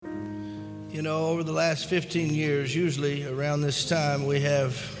You know, over the last 15 years, usually around this time, we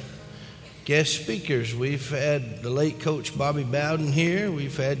have guest speakers. We've had the late Coach Bobby Bowden here.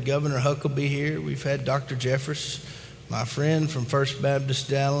 We've had Governor Huckabee here. We've had Dr. Jeffress, my friend from First Baptist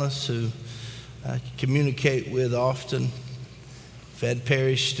Dallas, who I communicate with often. We've had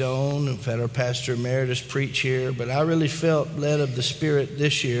Perry Stone. We've had our pastor emeritus preach here. But I really felt led of the Spirit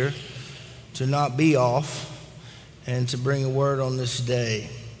this year to not be off and to bring a word on this day.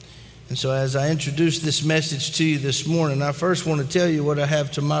 And so as I introduce this message to you this morning, I first want to tell you what I have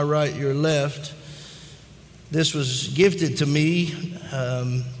to my right, your left. This was gifted to me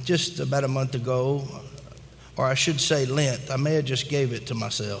just about a month ago, or I should say Lent. I may have just gave it to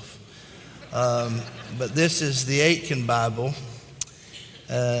myself. But this is the Aitken Bible.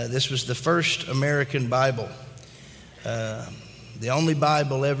 This was the first American Bible, the only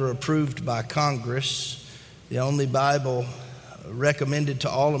Bible ever approved by Congress, the only Bible recommended to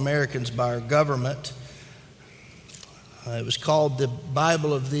all Americans by our government. It was called the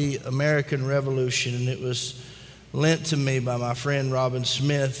Bible of the American Revolution, and it was lent to me by my friend Robin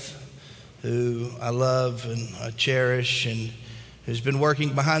Smith, who I love and I cherish, and who's been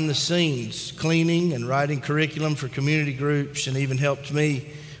working behind the scenes, cleaning and writing curriculum for community groups, and even helped me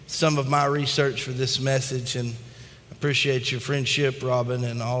with some of my research for this message. And I appreciate your friendship, Robin,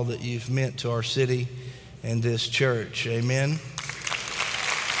 and all that you've meant to our city and this church. Amen.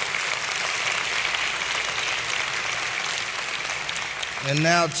 And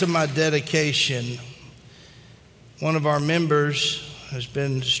now to my dedication. One of our members has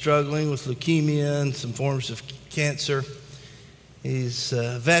been struggling with leukemia and some forms of cancer. He's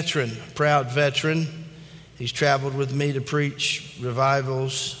a veteran, proud veteran. He's traveled with me to preach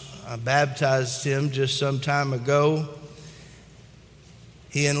revivals. I baptized him just some time ago.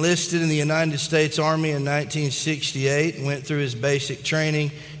 He enlisted in the United States Army in 1968 and went through his basic training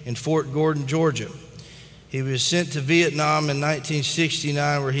in Fort Gordon, Georgia. He was sent to Vietnam in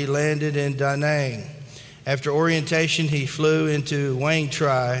 1969, where he landed in Da Nang. After orientation, he flew into Quang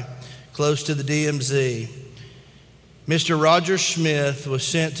Tri, close to the DMZ. Mr. Roger Smith was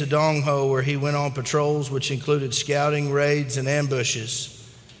sent to Dong Ho, where he went on patrols, which included scouting, raids, and ambushes.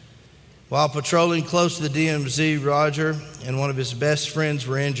 While patrolling close to the DMZ, Roger and one of his best friends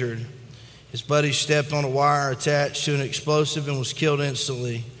were injured. His buddy stepped on a wire attached to an explosive and was killed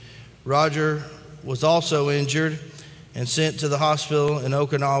instantly. Roger was also injured and sent to the hospital in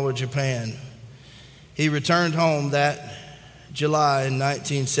Okinawa, Japan. He returned home that July in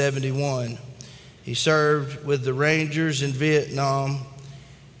 1971. He served with the Rangers in Vietnam.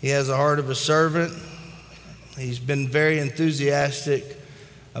 He has a heart of a servant. He's been very enthusiastic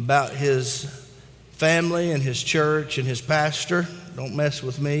about his family and his church and his pastor. Don't mess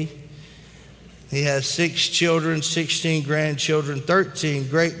with me. He has 6 children, 16 grandchildren, 13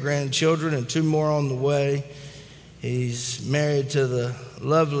 great-grandchildren, and 2 more on the way. He's married to the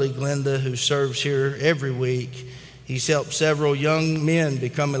lovely Glenda, who serves here every week. He's helped several young men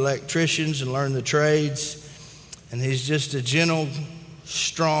become electricians and learn the trades. And he's just a gentle,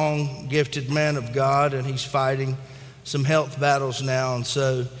 strong, gifted man of God, and he's fighting some health battles now. And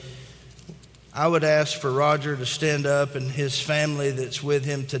so I would ask for Roger to stand up and his family that's with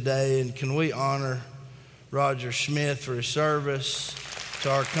him today. And can we honor Roger Smith for his service to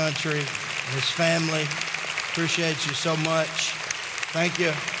our country and his family? Appreciate you so much. Thank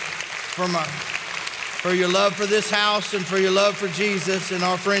you for your love for this house and for your love for Jesus and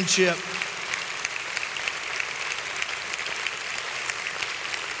our friendship.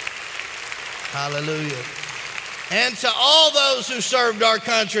 Hallelujah. And to all those who served our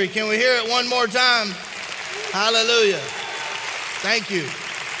country, can we hear it one more time? Hallelujah. Thank you.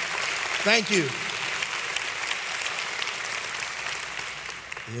 Thank you.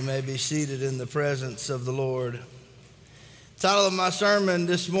 You may be seated in the presence of the Lord. The title of my sermon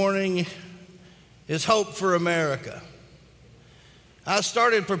this morning is Hope for America. I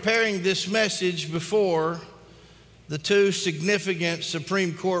started preparing this message before the 2 significant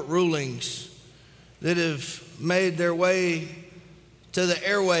Supreme Court rulings that have made their way to the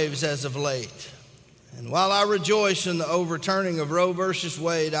airwaves as of late. And while I rejoice in the overturning of Roe versus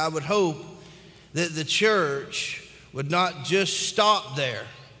Wade, I would hope that the church would not just stop there.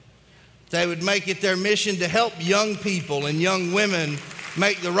 They would make it their mission to help young people and young women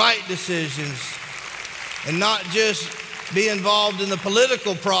make the right decisions and not just be involved in the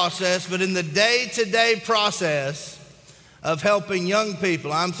political process, but in the day-to-day process of helping young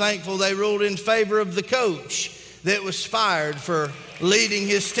people. I'm thankful they ruled in favor of the coach that was fired for leading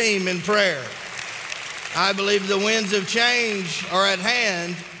his team in prayer. I believe the winds of change are at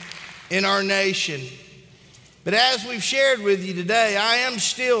hand in our nation. But as we've shared with you today, I am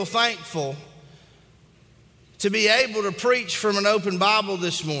still thankful to be able to preach from an open Bible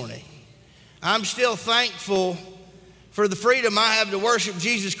this morning. I'm still thankful for the freedom I have to worship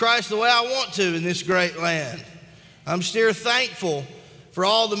Jesus Christ the way I want to in this great land. I'm still thankful for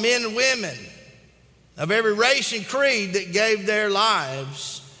all the men and women of every race and creed that gave their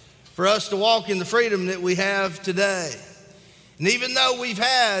lives for us to walk in the freedom that we have today. And even though we've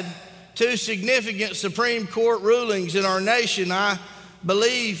had 2 significant Supreme Court rulings in our nation, I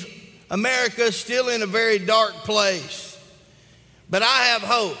believe America is still in a very dark place. But I have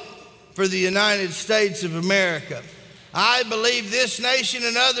hope for the United States of America. I believe this nation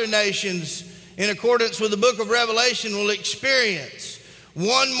and other nations, in accordance with the book of Revelation, will experience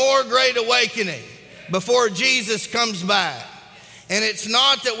one more great awakening before Jesus comes back. And it's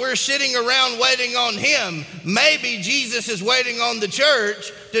not that we're sitting around waiting on him. Maybe Jesus is waiting on the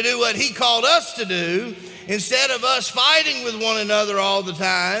church to do what he called us to do, instead of us fighting with one another all the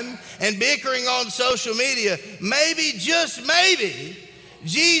time and bickering on social media. Maybe, just maybe,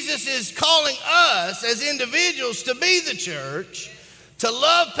 Jesus is calling us as individuals to be the church, to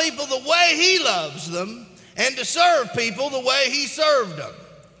love people the way he loves them, and to serve people the way he served them.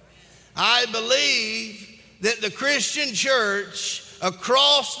 I believe that the Christian church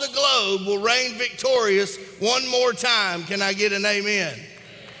across the globe will reign victorious one more time. Can I get an amen?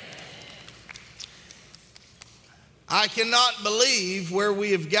 I cannot believe where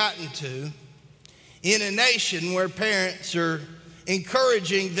we have gotten to in a nation where parents are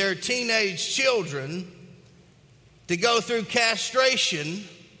encouraging their teenage children to go through castration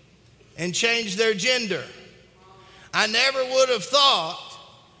and change their gender. I never would have thought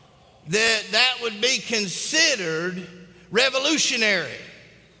that that would be considered revolutionary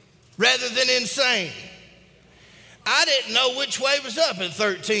rather than insane. I didn't know which way was up at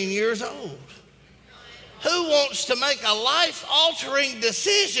 13 years old. Who wants to make a life-altering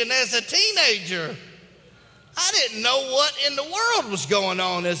decision as a teenager? I didn't know what in the world was going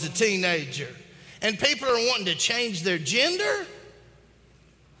on as a teenager. And people are wanting to change their gender,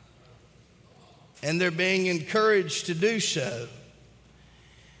 and they're being encouraged to do so.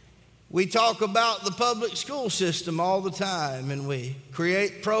 We talk about the public school system all the time, and we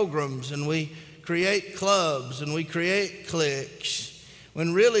create programs, and we create clubs, and we create cliques,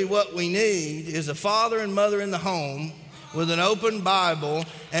 when really what we need is a father and mother in the home with an open Bible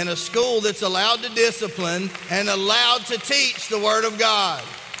and a school that's allowed to discipline and allowed to teach the Word of God.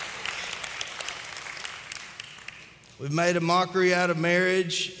 We've made a mockery out of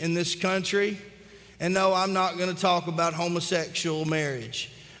marriage in this country. And no, I'm not going to talk about homosexual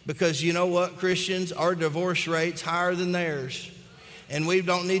marriage, because you know what, Christians, our divorce rate's higher than theirs. And we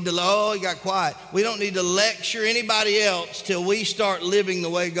don't need to, oh, he got quiet. We don't need to lecture anybody else till we start living the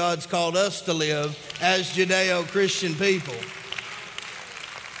way God's called us to live as Judeo-Christian people.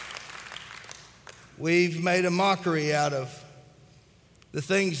 We've made a mockery out of the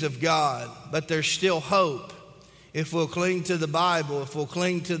things of God, but there's still hope if we'll cling to the Bible, if we'll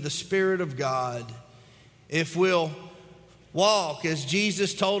cling to the Spirit of God, if we'll walk as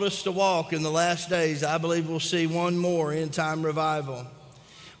Jesus told us to walk in the last days. I believe we'll see one more end-time revival.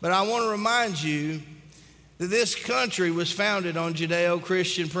 But I want to remind you that this country was founded on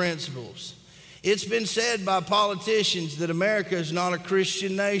Judeo-Christian principles. It's been said by politicians that America is not a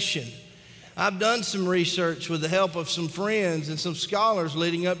Christian nation. I've done some research with the help of some friends and some scholars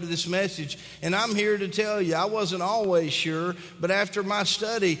leading up to this message, and I'm here to tell you, I wasn't always sure, but after my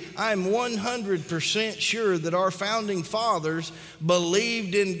study, I'm 100% sure that our founding fathers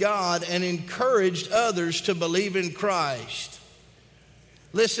believed in God and encouraged others to believe in Christ.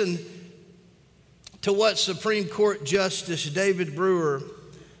 Listen to what Supreme Court Justice David Brewer,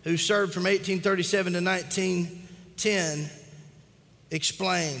 who served from 1837 to 1910,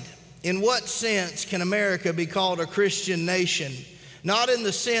 explained. In what sense can America be called a Christian nation? Not in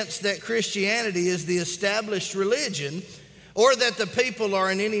the sense that Christianity is the established religion or that the people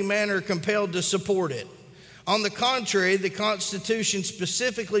are in any manner compelled to support it. On the contrary, the Constitution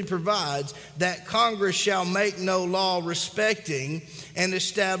specifically provides that Congress shall make no law respecting an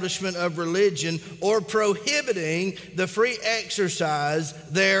establishment of religion or prohibiting the free exercise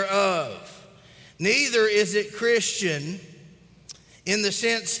thereof. Neither is it Christian in the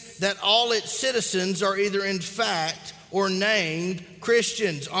sense that all its citizens are either in fact or named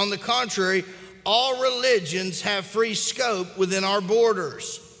Christians. On the contrary, all religions have free scope within our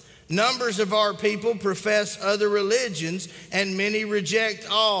borders. Numbers of our people profess other religions, and many reject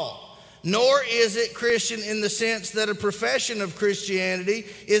all. Nor is it Christian in the sense that a profession of Christianity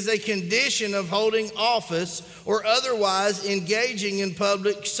is a condition of holding office or otherwise engaging in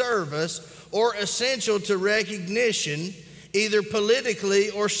public service, or essential to recognition, either politically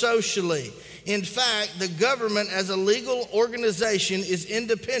or socially. In fact, the government as a legal organization is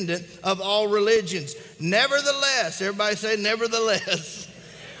independent of all religions. Nevertheless, everybody say nevertheless.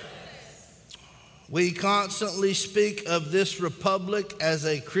 We constantly speak of this republic as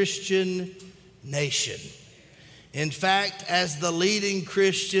a Christian nation. In fact, as the leading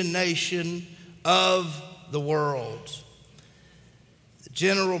Christian nation of the world. The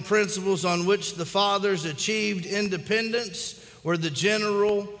general principles on which the fathers achieved independence were the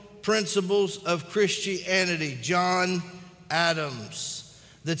general principles of Christianity. John Adams.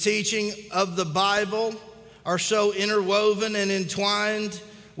 The teaching of the Bible are so interwoven and entwined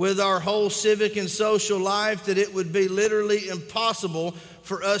with our whole civic and social life that it would be literally impossible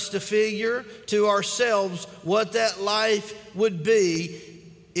for us to figure to ourselves what that life would be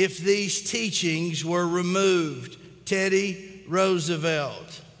if these teachings were removed. Teddy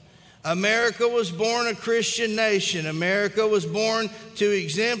Roosevelt. America was born a Christian nation. America was born to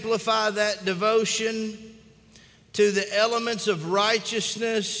exemplify that devotion to the elements of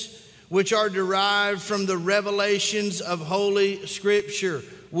righteousness which are derived from the revelations of Holy Scripture.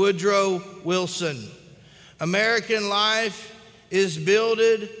 Woodrow Wilson. American life is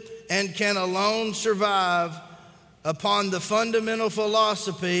builded and can alone survive upon the fundamental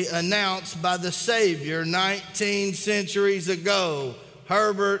philosophy announced by the Savior 19 centuries ago,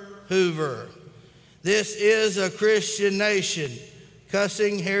 Herbert Hoover. This is a Christian nation,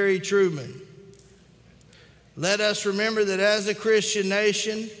 cussing Harry Truman. Let us remember that as a Christian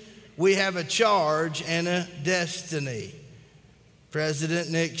nation, we have a charge and a destiny. President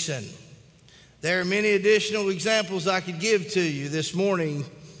Nixon. There are many additional examples I could give to you this morning,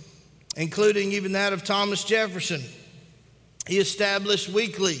 including even that of Thomas Jefferson. He established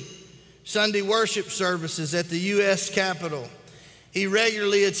weekly Sunday worship services at the U.S. Capitol. He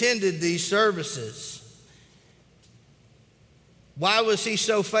regularly attended these services. Why was he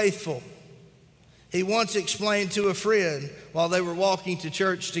so faithful? He once explained to a friend while they were walking to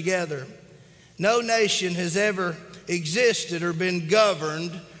church together, no nation has ever existed or been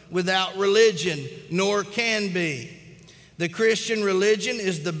governed without religion, nor can be. The Christian religion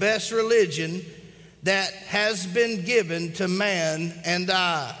is the best religion that has been given to man, and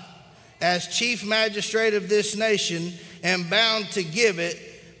I, as chief magistrate of this nation, am bound to give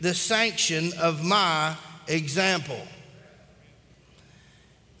it the sanction of my example.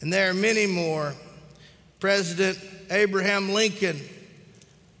 And there are many more. President Abraham Lincoln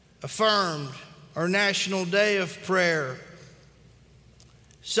affirmed our National Day of Prayer.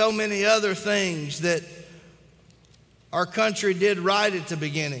 So many other things that our country did right at the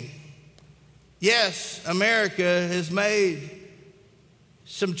beginning. Yes, America has made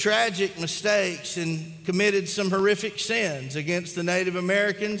some tragic mistakes and committed some horrific sins against the Native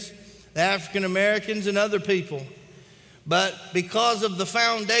Americans, the African Americans, and other people. But because of the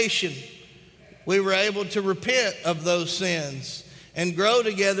foundation, we were able to repent of those sins and grow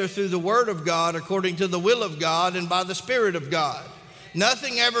together through the Word of God according to the will of God and by the Spirit of God.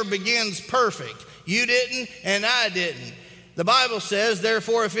 Nothing ever begins perfect. You didn't and I didn't. The Bible says,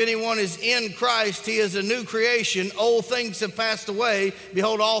 therefore, if anyone is in Christ, he is a new creation. Old things have passed away.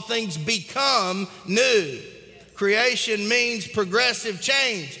 Behold, all things become new. Creation means progressive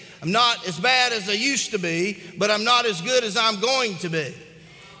change. I'm not as bad as I used to be, but I'm not as good as I'm going to be.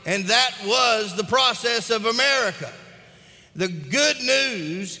 And that was the process of America. The good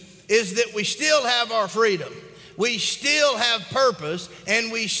news is that we still have our freedom. We still have purpose,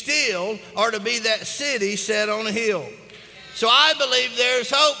 and we still are to be that city set on a hill. So I believe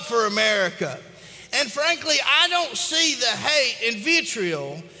there's hope for America. And frankly, I don't see the hate and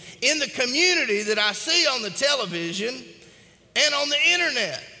vitriol in the community that I see on the television and on the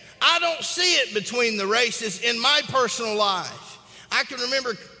internet. I don't see it between the races in my personal life. I can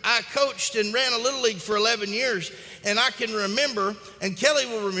remember I coached and ran a little league for 11 years, and I can remember, and Kelly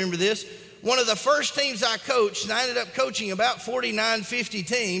will remember this, one of the first teams I coached, and I ended up coaching about 49, 50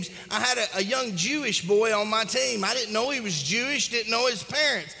 teams, I had a young Jewish boy on my team. I didn't know he was Jewish, didn't know his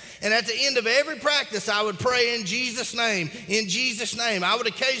parents. And at the end of every practice, I would pray in Jesus' name, in Jesus' name. I would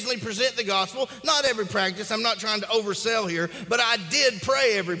occasionally present the gospel. Not every practice, I'm not trying to oversell here, but I did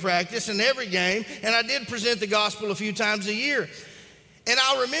pray every practice and every game, and I did present the gospel a few times a year. And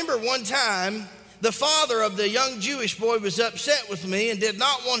I remember one time, the father of the young Jewish boy was upset with me and did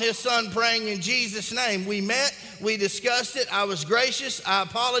not want his son praying in Jesus' name. We met, we discussed it. I was gracious. I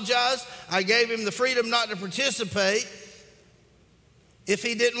apologized. I gave him the freedom not to participate if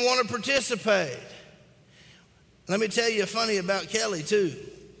he didn't want to participate. Let me tell you funny about Kelly, too.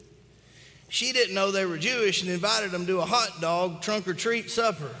 She didn't know they were Jewish and invited them to a hot dog trunk or treat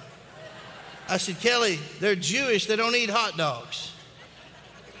supper. I said, Kelly, they're Jewish. They don't eat hot dogs.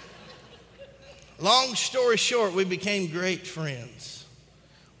 Long story short, we became great friends.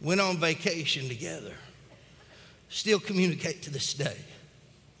 Went on vacation together. Still communicate to this day.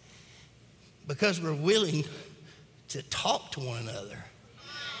 Because we're willing to talk to one another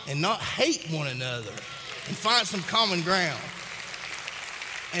and not hate one another and find some common ground.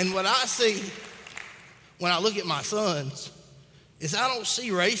 And what I see when I look at my sons is I don't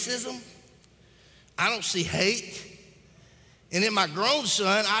see racism. I don't see hate. And in my grown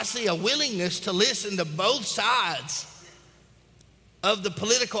son, I see a willingness to listen to both sides of the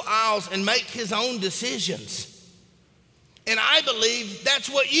political aisles and make his own decisions. And I believe that's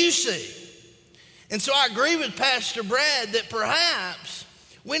what you see. And so I agree with Pastor Brad that perhaps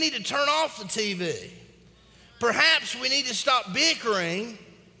we need to turn off the TV. Perhaps we need to stop bickering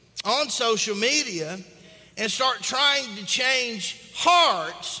on social media and start trying to change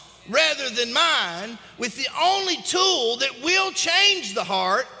hearts rather than mind with the only tool that will change the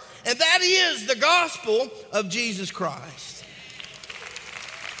heart, and that is the gospel of Jesus Christ.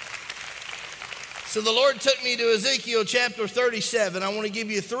 So the Lord took me to Ezekiel chapter 37. I want to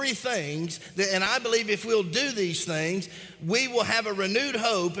give you three things, and I believe if we'll do these things, we will have a renewed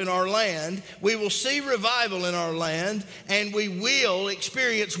hope in our land, we will see revival in our land, and we will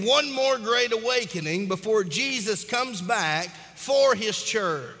experience one more great awakening before Jesus comes back for his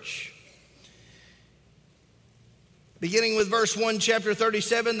church. Beginning with verse 1, chapter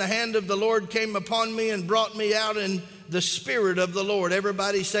 37, the hand of the Lord came upon me and brought me out in the Spirit of the Lord.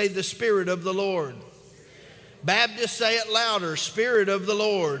 Everybody say the Spirit of the Lord. Baptists say it louder, Spirit of the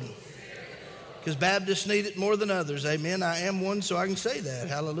Lord. Because Baptists need it more than others. Amen. I am one, so I can say that.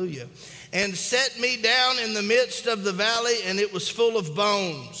 Hallelujah. And set me down in the midst of the valley, and it was full of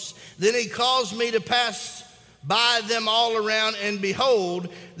bones. Then he caused me to pass by them all around, and behold,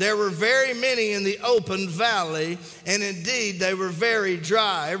 there were very many in the open valley, and indeed they were very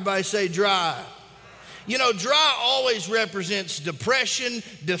dry. Everybody say dry. You know, dry always represents depression,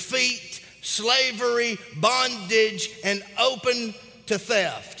 defeat, slavery, bondage, and open to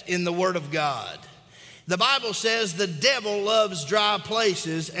theft in the Word of God. The Bible says the devil loves dry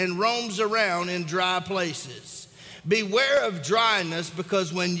places and roams around in dry places. Beware of dryness,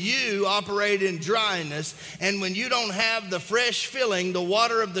 because when you operate in dryness and when you don't have the fresh filling, the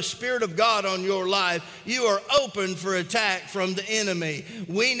water of the Spirit of God on your life, you are open for attack from the enemy.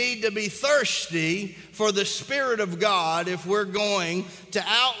 We need to be thirsty for the Spirit of God if we're going to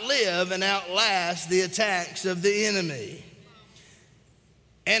outlive and outlast the attacks of the enemy.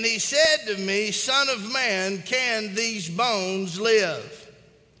 And he said to me, Son of man, can these bones live?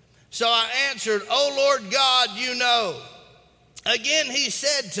 So I answered, O Lord God, you know. Again he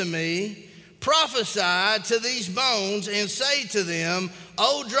said to me, prophesy to these bones and say to them,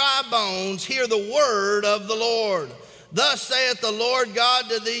 O dry bones, hear the word of the Lord. Thus saith the Lord God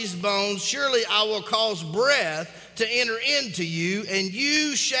to these bones, surely I will cause breath to enter into you, and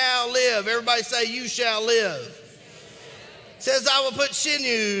you shall live. Everybody say, you shall live. It says, I will put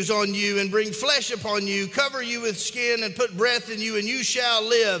sinews on you and bring flesh upon you, cover you with skin and put breath in you, and you shall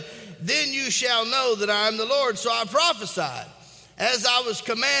live. Then you shall know that I am the Lord. So I prophesied as I was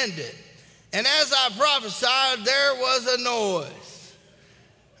commanded. And as I prophesied, there was a noise,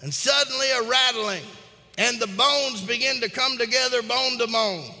 and suddenly a rattling, and the bones began to come together bone to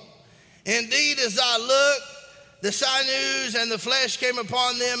bone. Indeed, as I looked, the sinews and the flesh came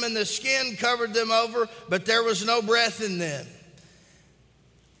upon them, and the skin covered them over, but there was no breath in them.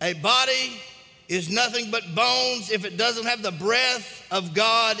 A body is nothing but bones if it doesn't have the breath of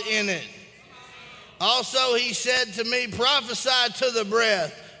God in it. Also he said to me, prophesy to the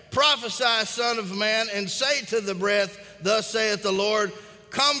breath. Prophesy, son of man, and say to the breath, thus saith the Lord,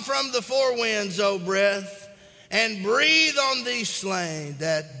 come from the four winds, O breath, and breathe on these slain,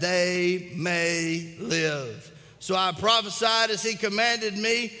 that they may live. So I prophesied as he commanded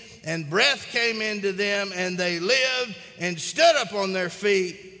me, and breath came into them, and they lived and stood up on their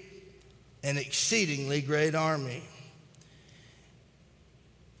feet, an exceedingly great army.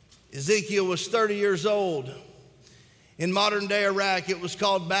 Ezekiel was 30 years old. In modern day Iraq, it was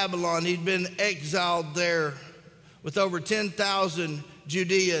called Babylon. He'd been exiled there with over 10,000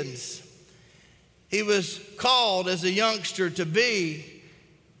 Judeans. He was called as a youngster to be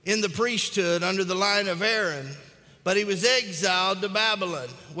in the priesthood under the line of Aaron, but he was exiled to Babylon,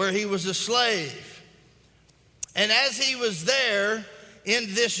 where he was a slave. And as he was there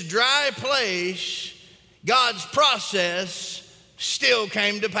in this dry place, God's process still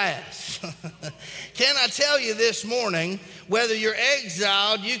came to pass. Can I tell you this morning, whether you're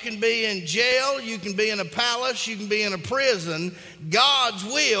exiled, you can be in jail, you can be in a palace, you can be in a prison, God's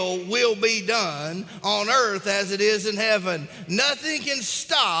will be done on earth as it is in heaven. Nothing can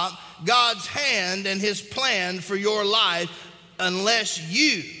stop God's hand and his plan for your life unless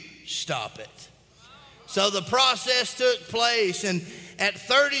you stop it. So the process took place, and at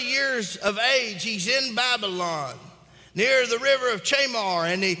 30 years of age, he's in Babylon, near the river of Chamar,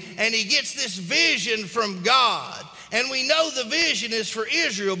 and he gets this vision from God. And we know the vision is for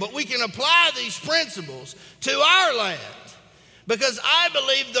Israel, but we can apply these principles to our land. Because I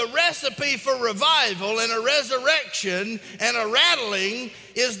believe the recipe for revival and a resurrection and a rattling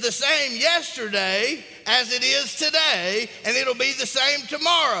is the same yesterday as it is today, and it'll be the same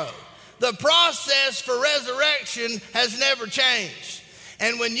tomorrow. The process for resurrection has never changed.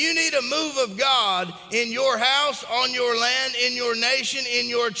 And when you need a move of God in your house, on your land, in your nation, in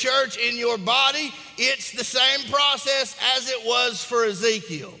your church, in your body, it's the same process as it was for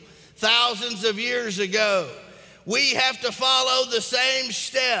Ezekiel thousands of years ago. We have to follow the same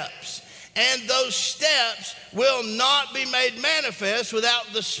steps, and those steps will not be made manifest without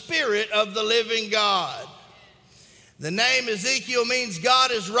the Spirit of the living God. The name Ezekiel means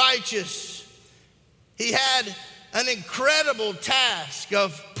God is righteous. He had an incredible task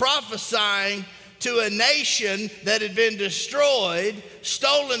of prophesying to a nation that had been destroyed,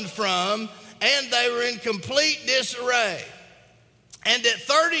 stolen from, and they were in complete disarray. And at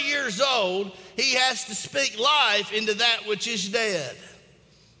 30 years old, he has to speak life into that which is dead.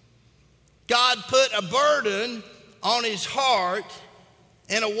 God put a burden on his heart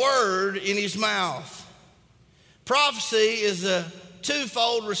and a word in his mouth. Prophecy is a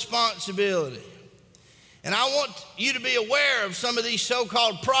twofold responsibility. And I want you to be aware of some of these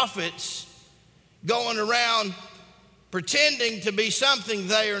so-called prophets going around pretending to be something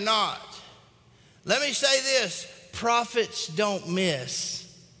they are not. Let me say this, prophets don't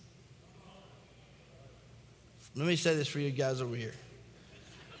miss. Let me say this for you guys over here.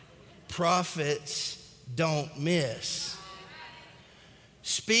 Prophets don't miss.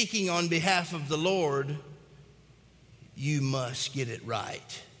 Speaking on behalf of the Lord, you must get it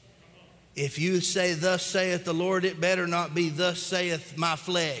right. If you say, thus saith the Lord, it better not be, thus saith my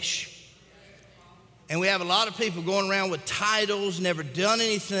flesh. And we have a lot of people going around with titles, never done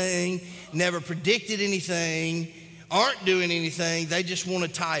anything, never predicted anything, aren't doing anything. They just want a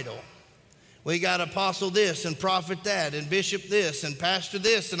title. We got apostle this and prophet that and bishop this and pastor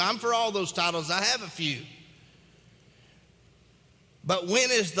this, and I'm for all those titles. I have a few. But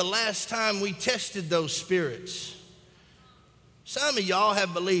when is the last time we tested those spirits? Some of y'all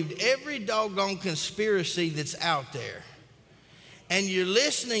have believed every doggone conspiracy that's out there. And you're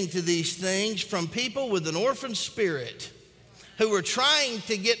listening to these things from people with an orphan spirit who are trying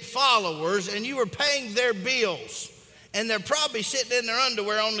to get followers, and you are paying their bills. And they're probably sitting in their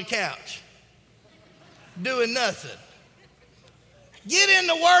underwear on the couch doing nothing. Get in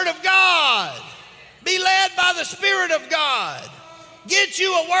the Word of God. Be led by the Spirit of God. Get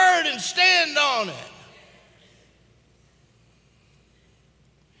you a word and stand on it.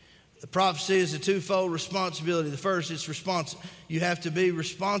 The prophecy is a twofold responsibility. The first is you have to be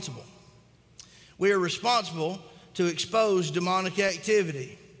responsible. We are responsible to expose demonic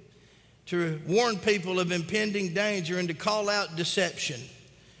activity, to warn people of impending danger, and to call out deception.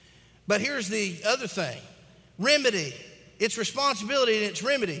 But here's the other thing. Remedy. It's responsibility and it's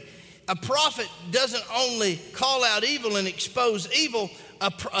remedy. A prophet doesn't only call out evil and expose evil.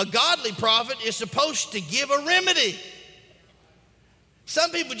 A godly prophet is supposed to give a remedy.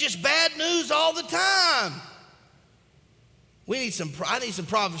 Some people just bad news all the time. I need some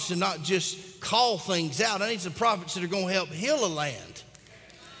prophets to not just call things out. I need some prophets that are going to help heal a land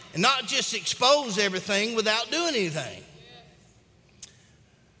and not just expose everything without doing anything.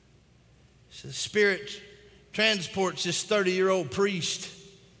 So the Spirit transports this 30-year-old priest,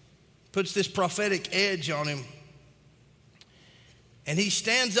 puts this prophetic edge on him, and he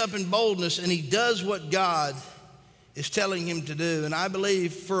stands up in boldness and he does what God is telling him to do. And I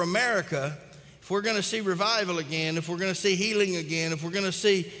believe for America, if we're going to see revival again, if we're going to see healing again, if we're going to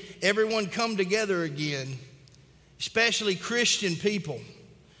see everyone come together again, especially Christian people,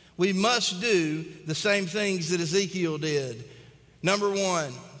 we must do the same things that Ezekiel did. Number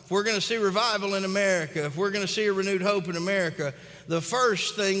one, if we're going to see revival in America, if we're going to see a renewed hope in America, the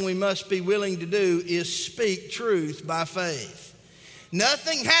first thing we must be willing to do is speak truth by faith.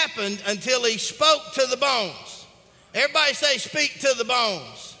 Nothing happened until he spoke to the bones. Everybody say, speak to the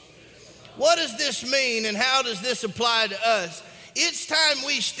bones. What does this mean and how does this apply to us? It's time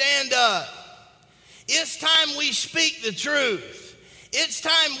we stand up. It's time we speak the truth. It's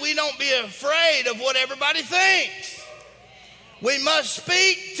time we don't be afraid of what everybody thinks. We must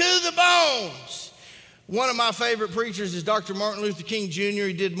speak to the bones. One of my favorite preachers is Dr. Martin Luther King Jr.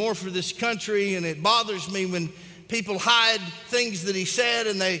 He did more for this country, and it bothers me when people hide things that he said,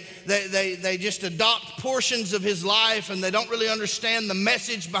 and they just adopt portions of his life, and they don't really understand the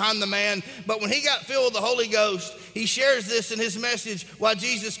message behind the man. But when he got filled with the Holy Ghost, he shares this in his message, why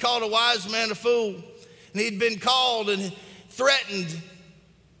Jesus called a wise man a fool. And he'd been called and threatened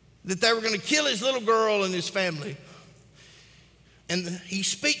that they were going to kill his little girl and his family. And he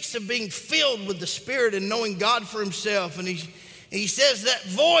speaks of being filled with the Spirit and knowing God for himself. And he says that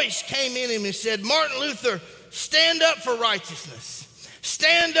voice came in him and said, Martin Luther, stand up for righteousness.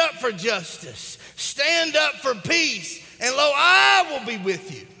 Stand up for justice. Stand up for peace. And lo, I will be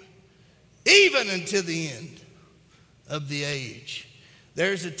with you, even until the end of the age.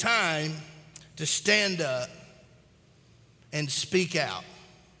 There's a time to stand up and speak out.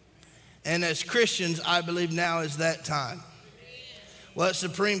 And as Christians, I believe now is that time. What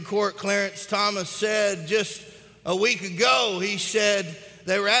Supreme Court Clarence Thomas said just a week ago, he said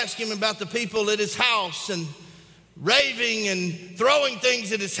they were asking him about the people at his house and raving and throwing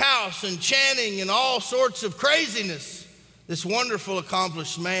things at his house and chanting and all sorts of craziness. This wonderful,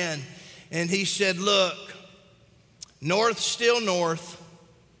 accomplished man. And he said, look, north still north,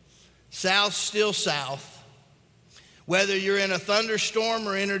 south still south. Whether you're in a thunderstorm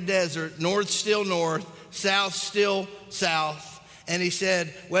or in a desert, north still north, south still south. And he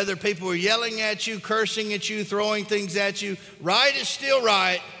said, whether people are yelling at you, cursing at you, throwing things at you, right is still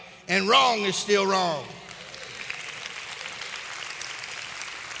right and wrong is still wrong.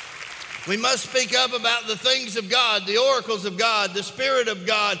 We must speak up about the things of God, the oracles of God, the Spirit of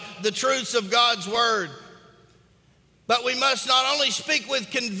God, the truths of God's Word. But we must not only speak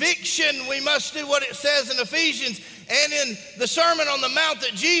with conviction, we must do what it says in Ephesians and in the Sermon on the Mount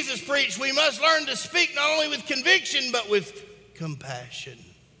that Jesus preached. We must learn to speak not only with conviction, but with compassion.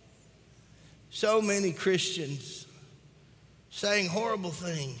 So many Christians saying horrible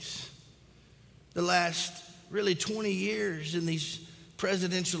things the last really 20 years in these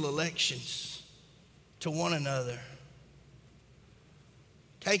presidential elections to one another,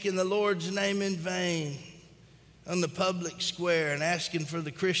 taking the Lord's name in vain on the public square and asking for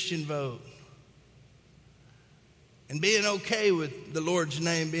the Christian vote, and being okay with the Lord's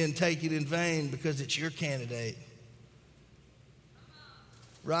name being taken in vain because it's your candidate.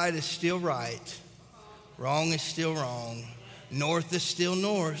 Right is still right, wrong is still wrong, north is still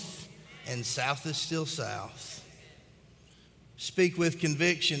north, and south is still south. Speak with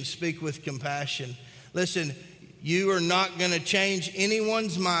conviction, speak with compassion. Listen, you are not going to change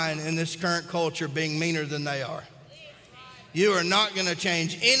anyone's mind in this current culture being meaner than they are. You are not going to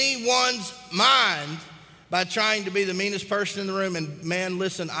change anyone's mind by trying to be the meanest person in the room. And man,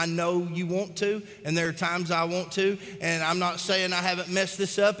 listen, I know you want to, and there are times I want to, and I'm not saying I haven't messed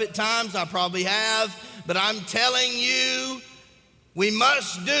this up at times. I probably have, but I'm telling you, we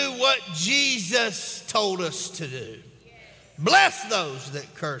must do what Jesus told us to do. Bless those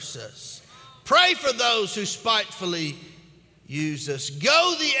that curse us. Pray for those who spitefully use us.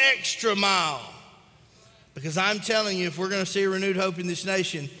 Go the extra mile. Because I'm telling you, if we're going to see a renewed hope in this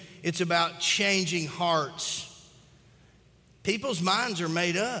nation, it's about changing hearts. People's minds are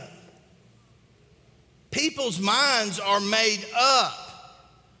made up. People's minds are made up.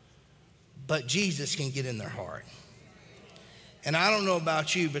 But Jesus can get in their heart. And I don't know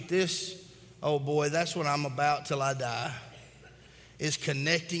about you, but this, oh boy, that's what I'm about till I die, is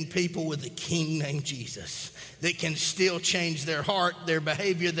connecting people with the King named Jesus that can still change their heart, their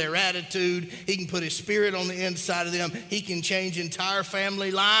behavior, their attitude. He can put his Spirit on the inside of them. He can change entire family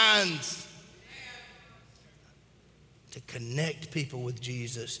lines. To connect people with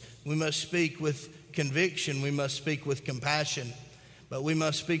Jesus, we must speak with conviction. We must speak with compassion. But we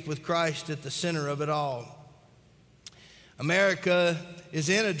must speak with Christ at the center of it all. America is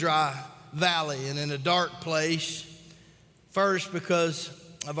in a dry valley and in a dark place. First, because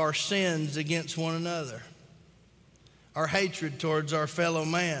of our sins against one another, our hatred towards our fellow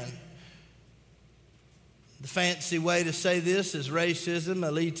man. The fancy way to say this is racism,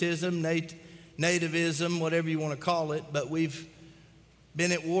 elitism, nativism, whatever you want to call it, but we've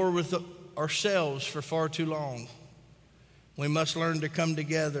been at war with ourselves for far too long. We must learn to come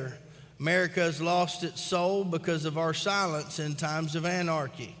together. America has lost its soul because of our silence in times of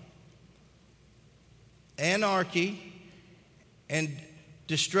anarchy. Anarchy and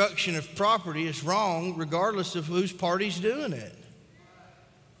destruction of property is wrong regardless of whose party's doing it.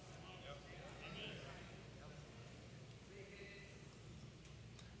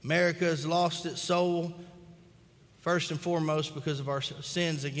 America has lost its soul First and foremost, because of our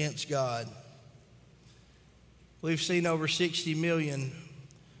sins against God. We've seen over 60 million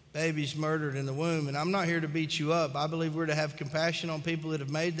babies murdered in the womb, and I'm not here to beat you up. I believe we're to have compassion on people that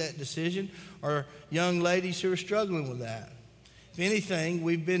have made that decision, or young ladies who are struggling with that. If anything,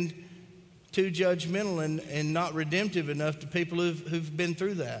 we've been too judgmental and not redemptive enough to people who've been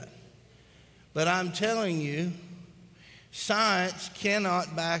through that. But I'm telling you, science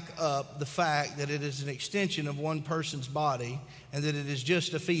cannot back up the fact that it is an extension of one person's body and that it is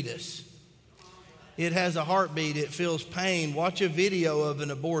just a fetus. It has a heartbeat. It feels pain. Watch a video of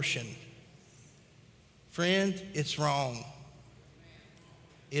an abortion. Friend, it's wrong.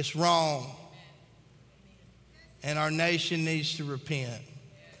 It's wrong. And our nation needs to repent.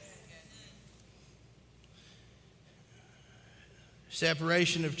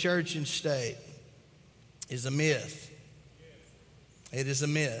 Separation of church and state is a myth. It is a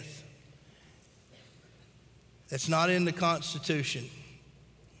myth. It's not in the Constitution.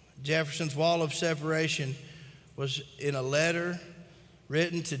 Jefferson's wall of separation was in a letter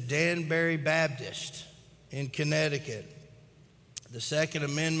written to Danbury Baptist in Connecticut. The Second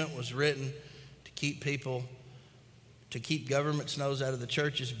Amendment was written to keep government's nose out of the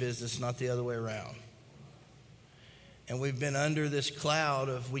church's business, not the other way around. And we've been under this cloud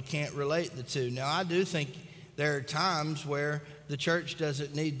of we can't relate the two. Now, I do think there are times where the church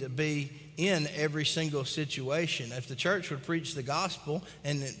doesn't need to be in every single situation. If the church would preach the gospel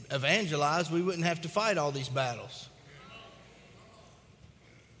and evangelize, we wouldn't have to fight all these battles.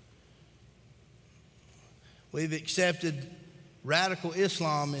 We've accepted radical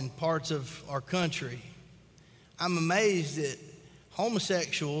Islam in parts of our country. I'm amazed at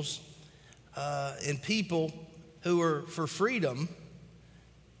homosexuals and people who are for freedom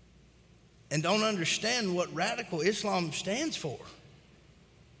and don't understand what radical Islam stands for.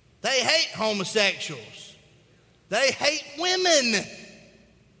 They hate homosexuals. They hate women.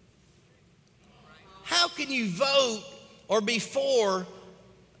 How can you vote or be for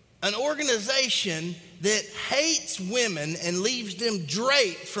an organization that hates women and leaves them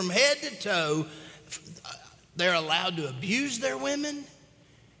draped from head to toe? They're allowed to abuse their women.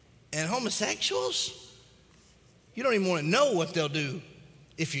 And homosexuals, you don't even want to know what they'll do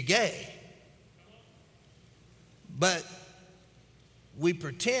if you're gay. But we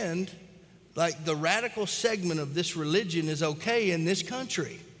pretend like the radical segment of this religion is okay in this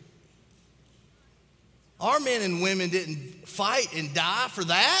country. Our men and women didn't fight and die for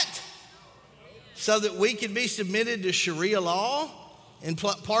that so that we could be submitted to Sharia law in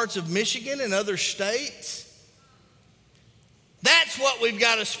parts of Michigan and other states. That's what we've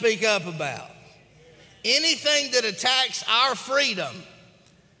got to speak up about. Anything that attacks our freedom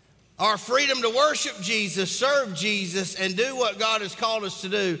to worship Jesus, serve Jesus, and do what God has called us to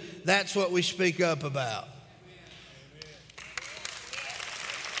do, that's what we speak up about.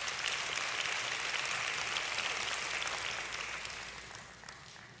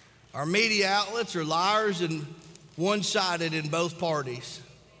 Our media outlets are liars and one-sided in both parties.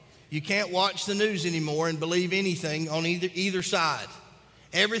 You can't watch the news anymore and believe anything on either side.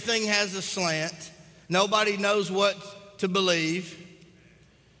 Everything has a slant. Nobody knows what to believe.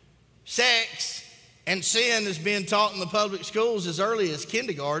 Sex and sin is being taught in the public schools as early as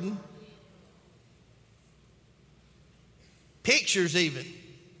kindergarten. Pictures even.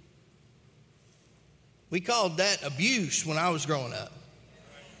 We called that abuse when I was growing up.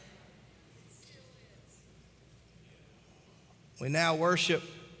 We now worship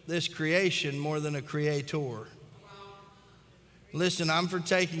this creation more than a creator. Listen, I'm for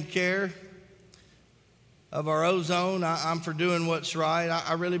taking care of our ozone. I'm for doing what's right.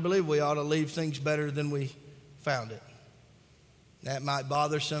 I really believe we ought to leave things better than we found it. That might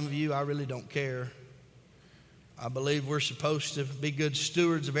bother some of you. I really don't care. I believe we're supposed to be good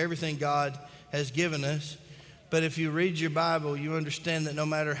stewards of everything God has given us. But if you read your Bible, you understand that no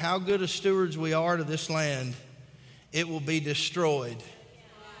matter how good of stewards we are to this land, it will be destroyed.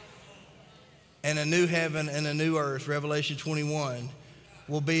 And a new heaven and a new earth, Revelation 21,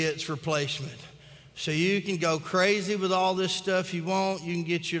 will be its replacement. So you can go crazy with all this stuff you want. You can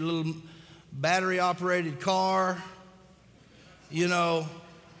get your little battery-operated car. You know,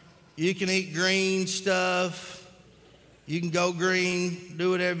 you can eat green stuff. You can go green,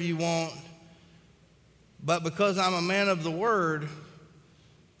 do whatever you want. But because I'm a man of the Word,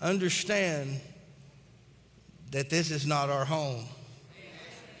 understand that this is not our home.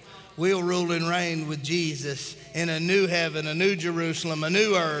 We'll rule and reign with Jesus in a new heaven, a new Jerusalem, a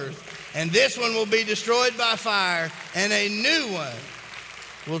new earth. And this one will be destroyed by fire, and a new one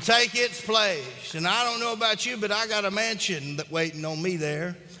will take its place. And I don't know about you, but I got a mansion waiting on me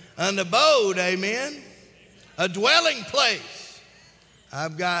there. An abode, amen. A dwelling place.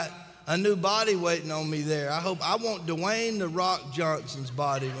 I've got a new body waiting on me there. I want Dwayne "The Rock" Johnson's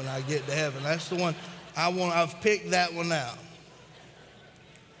body when I get to heaven. That's the one I want. I've picked that one out.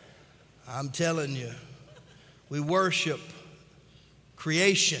 I'm telling you, we worship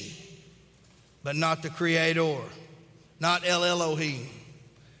creation, but not the Creator, not El Elohim.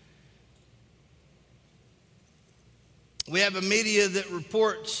 We have a media that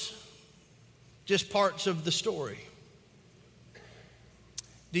reports just parts of the story.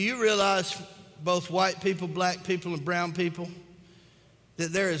 Do you realize, both white people, black people, and brown people,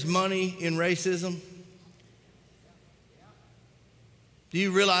 that there is money in racism? Do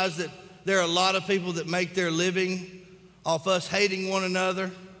you realize that there are a lot of people that make their living off us hating one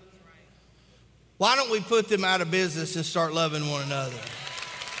another? Why don't we put them out of business and start loving one another?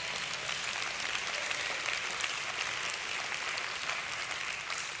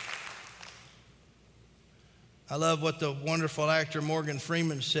 I love what the wonderful actor Morgan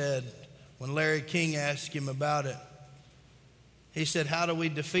Freeman said when Larry King asked him about it. He said, "How do we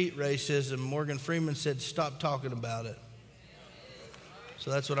defeat racism?" Morgan Freeman said, "Stop talking about it." So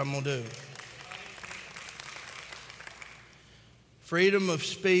that's what I'm going to do. Freedom of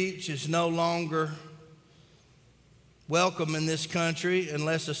speech is no longer welcome in this country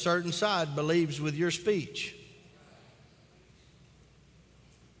unless a certain side believes with your speech.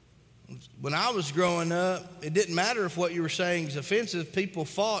 When I was growing up, it didn't matter if what you were saying is offensive. People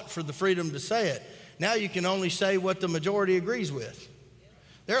fought for the freedom to say it. Now you can only say what the majority agrees with.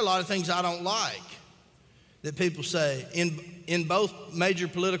 There are a lot of things I don't like that people say in both major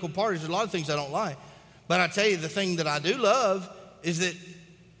political parties. There's a lot of things I don't like. But I tell you, the thing that I do love is that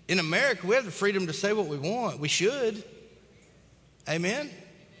in America, we have the freedom to say what we want. We should. Amen?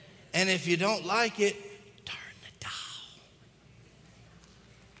 And if you don't like it, turn the dial.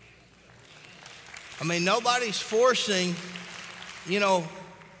 I mean, nobody's forcing,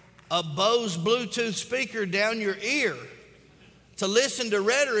 a Bose Bluetooth speaker down your ear to listen to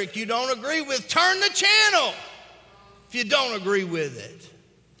rhetoric you don't agree with. Turn the channel if you don't agree with it.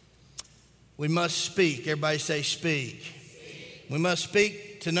 We must speak. Everybody say speak. We must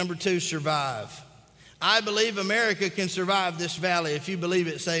speak to number 2, survive. I believe America can survive this valley. If you believe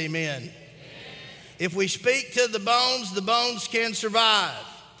it, say amen. If we speak to the bones can survive.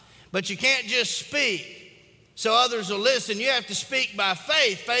 But you can't just speak so others will listen. You have to speak by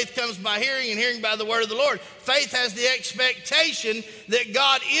faith. Faith comes by hearing, and hearing by the word of the Lord. Faith has the expectation that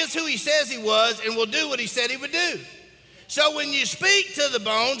God is who he says he was and will do what he said he would do. So when you speak to the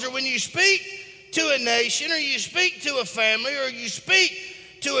bones, or when you speak to a nation, or you speak to a family, or you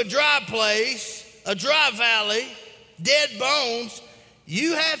speak to a dry place, a dry valley, dead bones,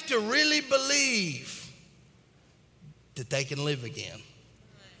 you have to really believe that they can live again.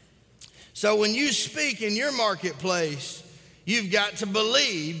 So when you speak in your marketplace, you've got to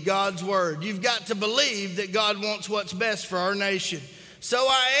believe God's word. You've got to believe that God wants what's best for our nation. So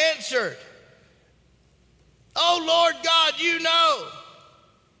I answered, "Oh Lord God, you know.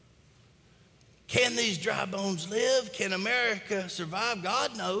 Can these dry bones live? Can America survive?"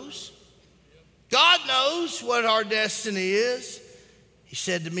 God knows. God knows what our destiny is. He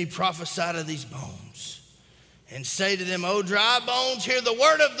said to me, "Prophesy to these bones and say to them, O dry bones, hear the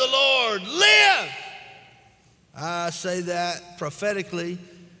word of the Lord. Live!" I say that prophetically.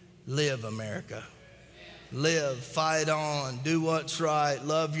 Live, America. Live, fight on, do what's right,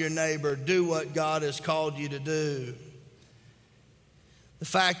 love your neighbor, do what God has called you to do. The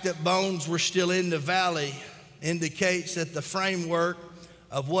fact that bones were still in the valley indicates that the framework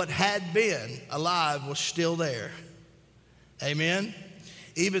of what had been alive was still there. Amen?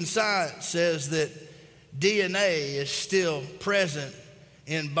 Even science says that DNA is still present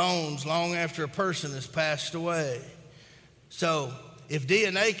in bones long after a person has passed away. So if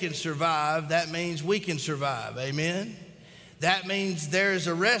DNA can survive, that means we can survive. Amen? That means there's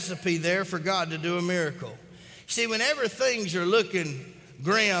a recipe there for God to do a miracle. See, whenever things are looking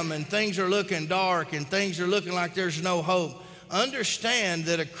grim and things are looking dark and things are looking like there's no hope, understand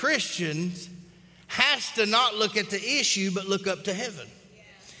that a Christian has to not look at the issue but look up to heaven.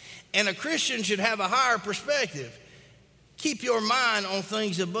 And a Christian should have a higher perspective. Keep your mind on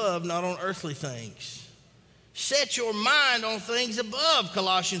things above, not on earthly things. Set your mind on things above,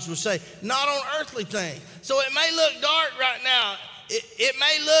 Colossians would say, not on earthly things. So it may look dark right now. It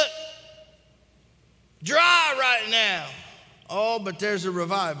may look dry right now. Oh, but there's a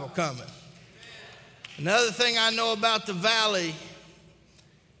revival coming. Another thing I know about the valley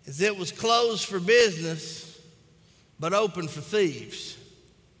is it was closed for business, but open for thieves.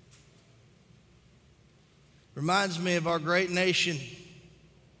 Reminds me of our great nation.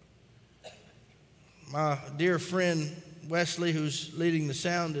 my dear friend Wesley, who's leading the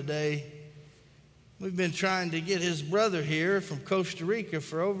sound today, we've been trying to get his brother here from Costa Rica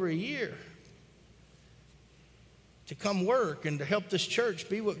for over a year to come work and to help this church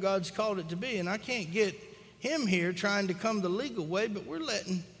be what God's called it to be. And I can't get him here trying to come the legal way, but we're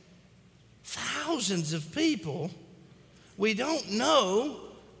letting thousands of people we don't know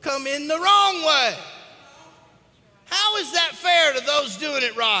come in the wrong way. How is that fair to those doing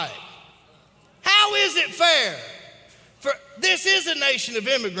it right? How is it fair? For this is a nation of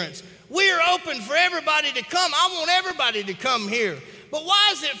immigrants. We are open for everybody to come. I want everybody to come here. But why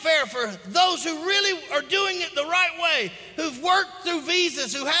is it fair for those who really are doing it the right way, who've worked through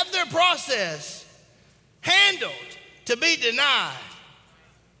visas, who have their process handled, to be denied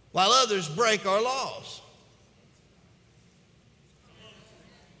while others break our laws?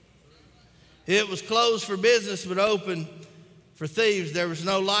 It was closed for business but open for thieves. There was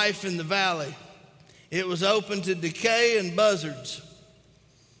no life in the valley. It was open to decay and buzzards.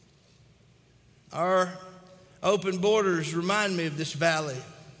 Our open borders remind me of this valley,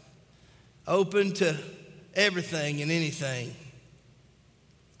 open to everything and anything.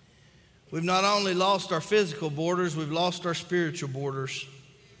 We've not only lost our physical borders, we've lost our spiritual borders.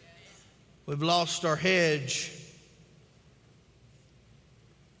 We've lost our hedge.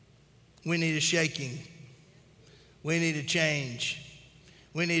 We need a shaking. We need a change.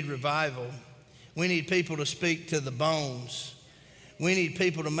 We need revival. We need people to speak to the bones. We need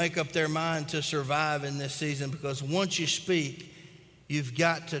people to make up their mind to survive in this season, because once you speak, you've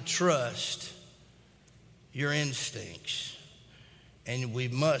got to trust your instincts. And we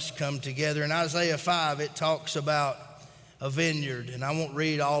must come together. In Isaiah 5, it talks about a vineyard. And I won't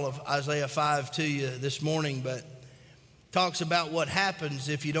read all of Isaiah 5 to you this morning, but talks about what happens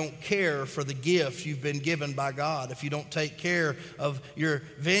if you don't care for the gift you've been given by God, if you don't take care of your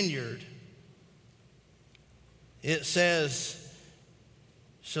vineyard. It says,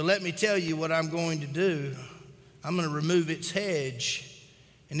 so let me tell you what I'm going to do. I'm going to remove its hedge,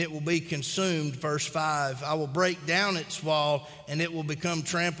 and it will be consumed. Verse 5, I will break down its wall, and it will become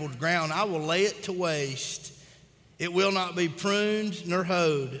trampled ground. I will lay it to waste. It will not be pruned nor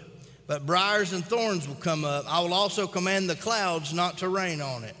hoed, but briars and thorns will come up. I will also command the clouds not to rain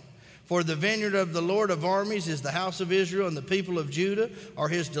on it. For the vineyard of the Lord of armies is the house of Israel, and the people of Judah are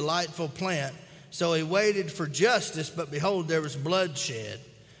his delightful plant. So he waited for justice, but behold, there was bloodshed,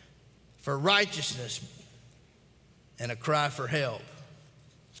 for righteousness and a cry for help.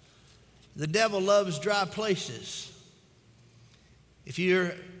 The devil loves dry places. If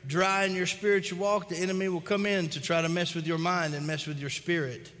you're dry in your spiritual walk, the enemy will come in to try to mess with your mind and mess with your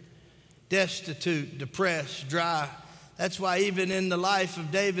spirit. Destitute, depressed, dry. That's why even in the life of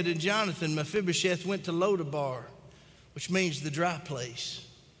David and Jonathan, Mephibosheth went to Lodabar, which means the dry place.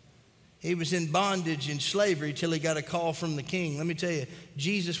 He was in bondage and slavery till he got a call from the king. Let me tell you,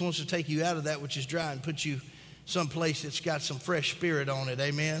 Jesus wants to take you out of that which is dry and put you someplace that's got some fresh spirit on it,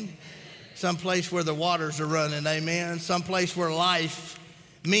 amen? Someplace where the waters are running, amen? Someplace where life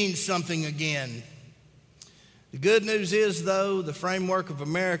means something again. The good news is, though, the framework of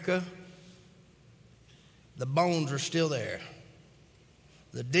America, the bones are still there.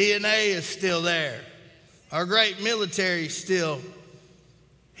 The DNA is still there. Our great military is still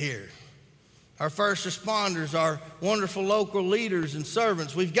here. Our first responders, our wonderful local leaders and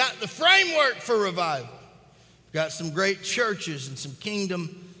servants. We've got the framework for revival. We've got some great churches and some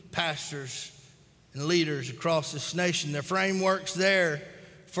kingdom pastors and leaders across this nation. The framework's there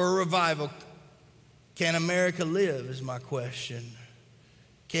for revival. Can America live is my question.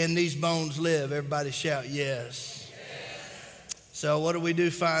 Can these bones live? Everybody shout yes. So what do we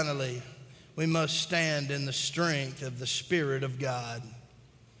do finally? We must stand in the strength of the Spirit of God.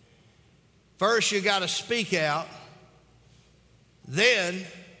 First, you got to speak out. Then,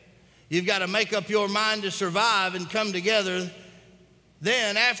 you've got to make up your mind to survive and come together.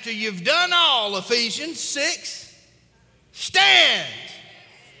 Then, after you've done all, Ephesians 6, stand.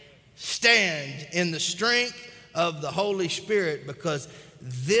 Stand in the strength of the Holy Spirit, because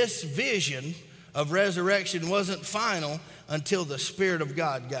this vision of resurrection wasn't final until the Spirit of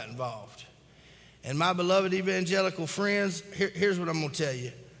God got involved. And my beloved evangelical friends, here's what I'm going to tell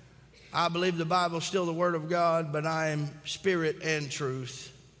you. I believe the Bible is still the Word of God, but I am spirit and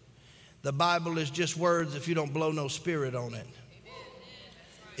truth. The Bible is just words if you don't blow no spirit on it.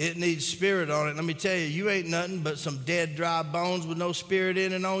 It needs spirit on it. Let me tell you, you ain't nothing but some dead, dry bones with no spirit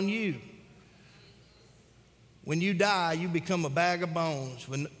in and on you. When you die, you become a bag of bones.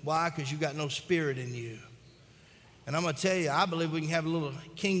 Why? Because you got no spirit in you. And I'm going to tell you, I believe we can have a little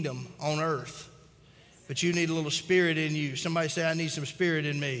kingdom on earth, but you need a little spirit in you. Somebody say, I need some spirit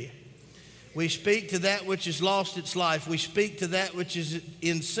in me. We speak to that which has lost its life. We speak to that which is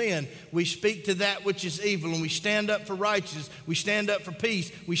in sin. We speak to that which is evil, and we stand up for righteousness. We stand up for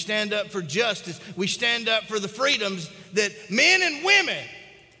peace. We stand up for justice. We stand up for the freedoms that men and women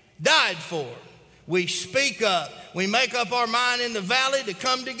died for. We speak up. We make up our mind in the valley to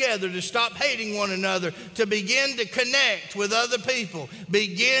come together, to stop hating one another, to begin to connect with other people,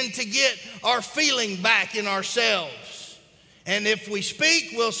 begin to get our feeling back in ourselves. And if we speak,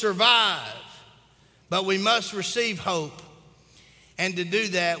 we'll survive. But we must receive hope. And to do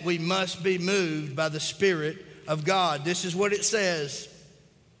that, we must be moved by the Spirit of God. This is what it says.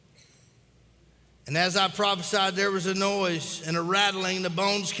 And as I prophesied, there was a noise and a rattling. The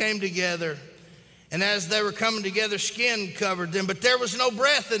bones came together. And as they were coming together, skin covered them. But there was no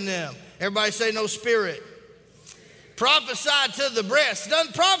breath in them. Everybody say no spirit. Prophesied to the breath. Done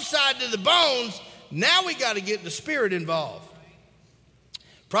prophesied to the bones. Now we got to get the Spirit involved.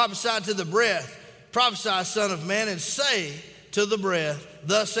 Prophesied to the breath. Prophesy, Son of Man, and say to the breath,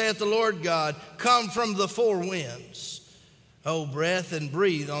 thus saith the Lord God, come from the four winds, O breath, and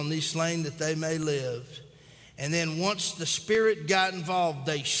breathe on these slain that they may live. And then once the Spirit got involved,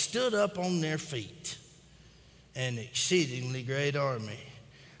 they stood up on their feet, an exceedingly great army.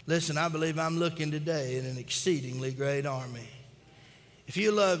 Listen, I believe I'm looking today at an exceedingly great army. If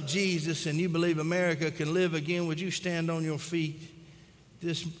you love Jesus and you believe America can live again, would you stand on your feet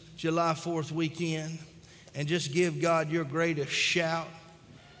this July 4th weekend and just give God your greatest shout,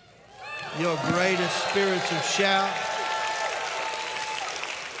 your greatest spiritual shout?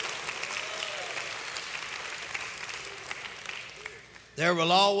 There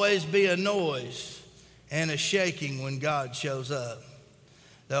will always be a noise and a shaking when God shows up.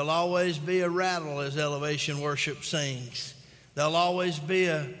 There'll always be a rattle as Elevation Worship sings. There'll always be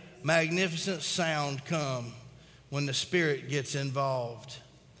a magnificent sound come when the Spirit gets involved.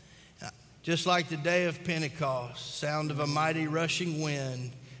 Just like the day of Pentecost, sound of a mighty rushing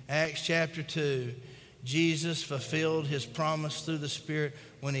wind, Acts chapter 2, Jesus fulfilled his promise through the Spirit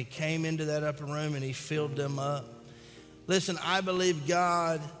when he came into that upper room and he filled them up. Listen, I believe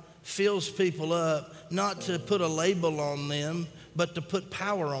God fills people up not to put a label on them, but to put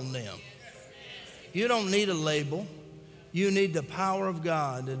power on them. You don't need a label. You need the power of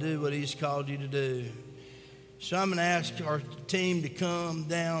God to do what he's called you to do. So I'm going to ask our team to come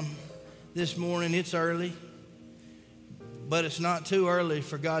down this morning. It's early, but it's not too early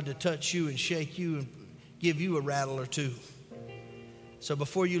for God to touch you and shake you and give you a rattle or two. So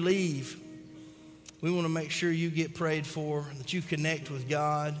before you leave, we want to make sure you get prayed for, that you connect with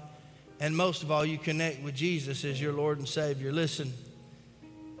God, and most of all, you connect with Jesus as your Lord and Savior. Listen,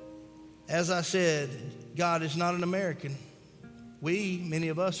 as I said, God is not an American. Many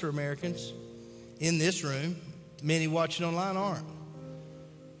of us are Americans in this room. Many watching online aren't.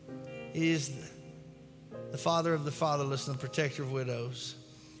 He is the Father of the fatherless and the protector of widows.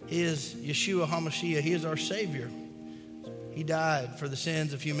 He is Yeshua HaMashiach. He is our Savior. He died for the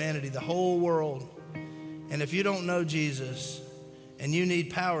sins of humanity, the whole world. And if you don't know Jesus and you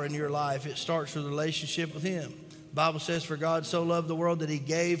need power in your life, it starts with a relationship with him. The Bible says, for God so loved the world that he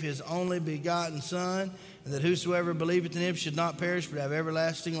gave his only begotten Son, and that whosoever believeth in him should not perish but have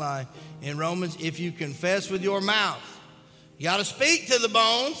everlasting life. In Romans, if you confess with your mouth, you got to speak to the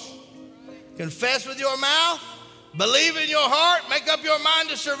bones. Confess with your mouth, believe in your heart, make up your mind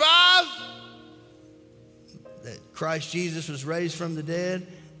to survive, that Christ Jesus was raised from the dead,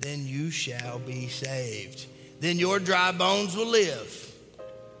 then you shall be saved. Then your dry bones will live.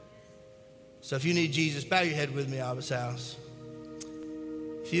 So if you need Jesus, bow your head with me, Abba's house.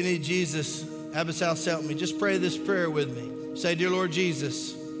 If you need Jesus, Abba's house, help me. Just pray this prayer with me. Say, dear Lord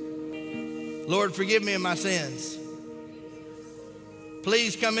Jesus, Lord, forgive me of my sins.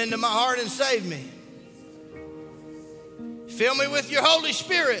 Please come into my heart and save me. Fill me with your Holy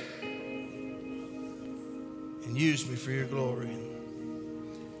Spirit and use me for your glory.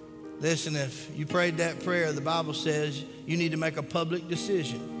 Listen, if you prayed that prayer, the Bible says you need to make a public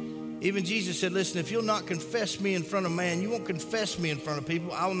decision. Even Jesus said, listen, if you'll not confess me in front of man, you won't confess me in front of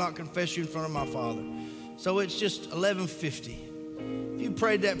people, I will not confess you in front of my Father. So it's just 11:50. If you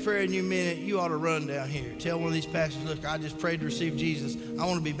prayed that prayer and you meant it, you ought to run down here. Tell one of these pastors, look, I just prayed to receive Jesus. I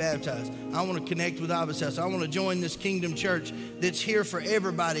want to be baptized. I want to connect with Abba's house. I want to join this kingdom church that's here for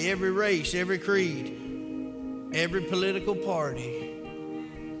everybody, every race, every creed, every political party.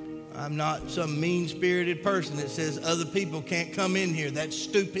 I'm not some mean-spirited person that says other people can't come in here. That's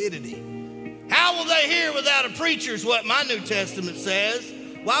stupidity. How will they hear without a preacher is what my New Testament says.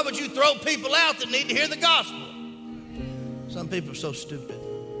 Why would you throw people out that need to hear the gospel? Some people are so stupid.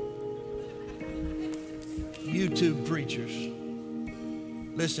 YouTube preachers.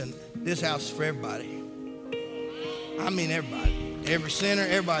 Listen, this house is for everybody. I mean everybody. Every sinner,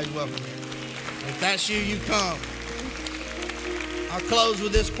 everybody's welcome here. If that's you, you come. I'll close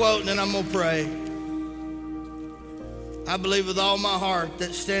with this quote and then I'm going to pray. I believe with all my heart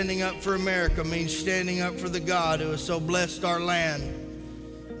that standing up for America means standing up for the God who has so blessed our land.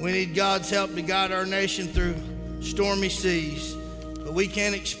 We need God's help to guide our nation through stormy seas. But we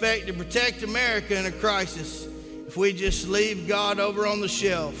can't expect to protect America in a crisis if we just leave God over on the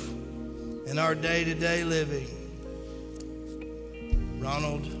shelf in our day-to-day living.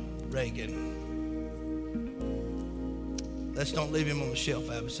 Ronald Reagan. Let's don't leave him on the shelf,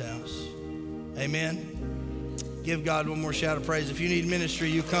 Abba's house. Amen. Give God one more shout of praise. If you need ministry,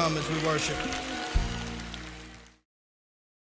 you come as we worship.